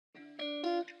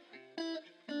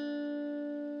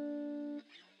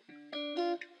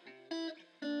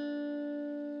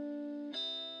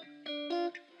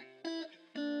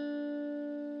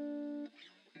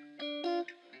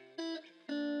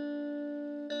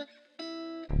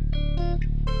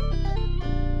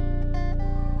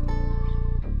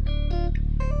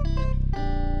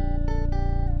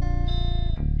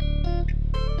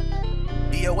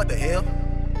the hell?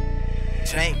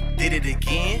 Tank did it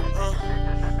again.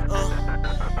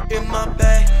 In my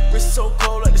bag, wrist so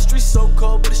cold, like the streets so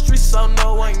cold, but the streets all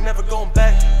know I ain't never going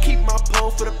back. Keep my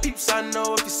pole for the peeps I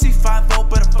know. If you see 5-0,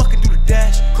 better fucking do the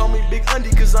dash. Call me Big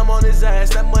Undy, cause I'm on his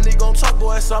ass. That money gon' talk,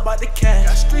 boy, it's all about the cash.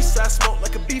 Got street side smoke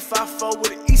like a B-54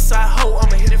 with an east side hoe.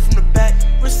 I'ma hit it from the back.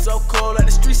 Wrist so cold, like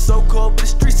the streets so cold, but the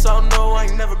streets all know I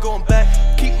ain't never going back.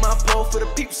 Keep my pole for the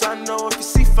peeps I know. If you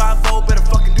see 5-0, better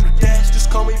fucking do the dash. Just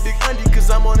call me Big Undy, cause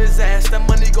I'm on his ass. That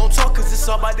money gon' talk, cause it's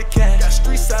all about the cash. Got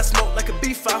street side smoke like a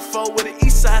B-54 with an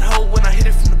east side hoe. When I hit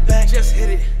it from the back, just hit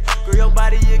it. Girl, your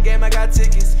body, your game, I got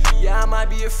tickets. Yeah, I might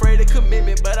be afraid of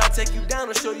commitment, but I'll take you down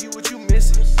and show you what you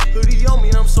missing. Hoodie on me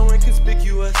and I'm so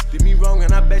inconspicuous. Did me wrong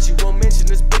and I bet you won't mention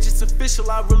this. Bitch, it's official,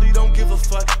 I really don't give a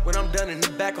fuck. When I'm done in the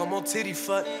back, I'm on titty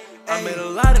fuck. I met a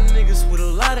lot of niggas with a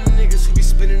lot of niggas who be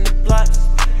spinning the block.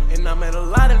 And I met a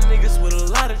lot of niggas with a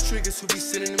lot of triggers who be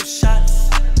sending them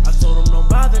shots. I told them don't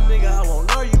bother, nigga, I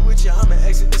won't argue with you, I'ma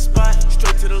exit the spot.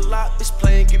 Straight to the lot, bitch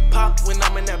play and get popped. When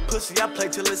I'm in that pussy, I play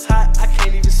till it's hot, I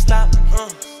can't even stop.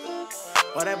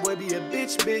 Why that boy be a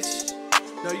bitch?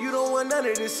 No, you don't want none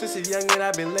of this. Since a youngin',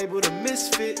 I've been labeled a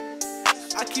misfit.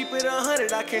 I keep it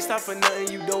 100, I can't stop for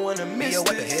nothing, you don't wanna miss Yo,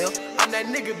 what the hell? I'm that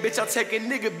nigga, bitch, I'll take a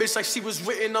nigga, bitch, like she was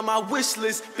written on my wish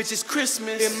list. Bitch, it's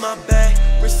Christmas. In my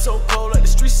bag, wrist so cold, like the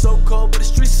streets so cold, but the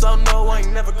streets all know I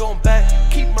ain't never going back.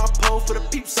 Keep my pole for the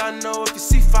peeps I know. If you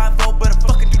see 5-0, better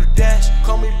fucking do the dash.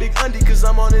 Call me Big Undy, cause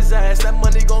I'm on his ass. That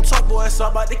money gon' talk, boy, it's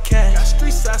all about the cash. Got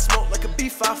street side smoke like a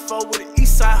B-54 with an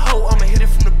east side hoe. I'ma hit it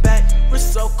from the back.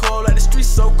 Wrist so cold, like the streets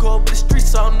so cold, but the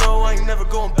streets all know I ain't never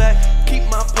going back. Keep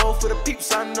my pole for the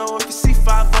peeps I know. If you see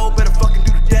 5-0, better fucking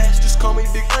do the dash. Just call me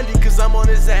Big Undy, cause I'm on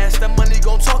his ass. That money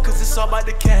gon' talk, cause it's all about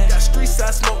the cash. Got street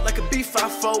side smoke like a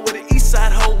B-54 with an east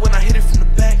side hoe. When I hit it from the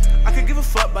back, I could give a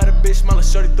fuck by the bitch, my little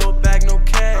shorty throw it back, no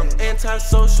cash. I'm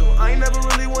anti-social, I ain't never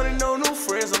really wanted no new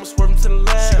friends. I'ma swerve him to the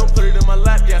left. She gon' put it in my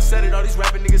lap, yeah, I said it. All these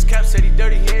rapping niggas cap said he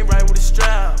dirty, he ain't right with his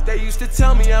strap. They used to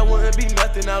tell me I wouldn't be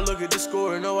nothing. Now look at the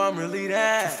score and know I'm really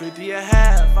that. 50 a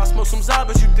half, I smoke some Zab,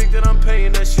 but you think that I'm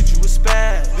paying that shit, you a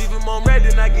spaz. Leave him on red,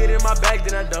 then I get in my bag,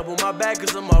 then I double my bag,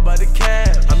 cause I'm all about the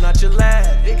cash. I'm not your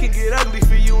lad, it can get ugly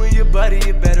for you and your buddy,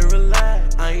 you better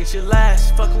relax. I ain't your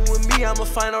last, fucking with me, I'ma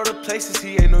find all the places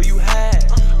he ain't know you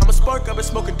had. I'm a spark, I've been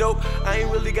smoking dope. I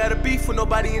ain't really got a beef with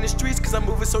nobody in the streets, cause I'm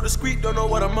moving so discreet, don't know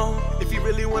what I'm on. If you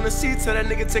really wanna see, tell that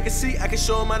nigga take a seat. I can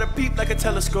show him how to peep like a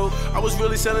telescope. I was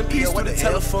really selling peace through the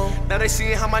telephone. Now they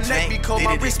seeing how my neck be cold,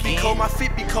 my wrist be cold, my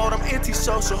fit be cold. I'm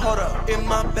anti-social, hold up. In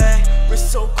my bag,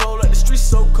 wrist so cold, like the streets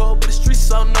so cold, but the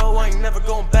streets all know I ain't never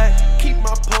going back. Keep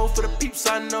my pole for the peeps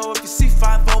I know. If you see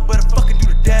 5-0, better fucking do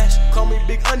the dash. Call me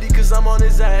Big Undy, cause I'm on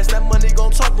his ass. That money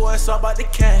gon' talk, boy, it's all about the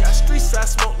cash. Got street side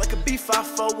smoke like a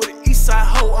B-54 with an east side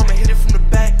hoe. I'ma hit it from the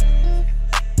back.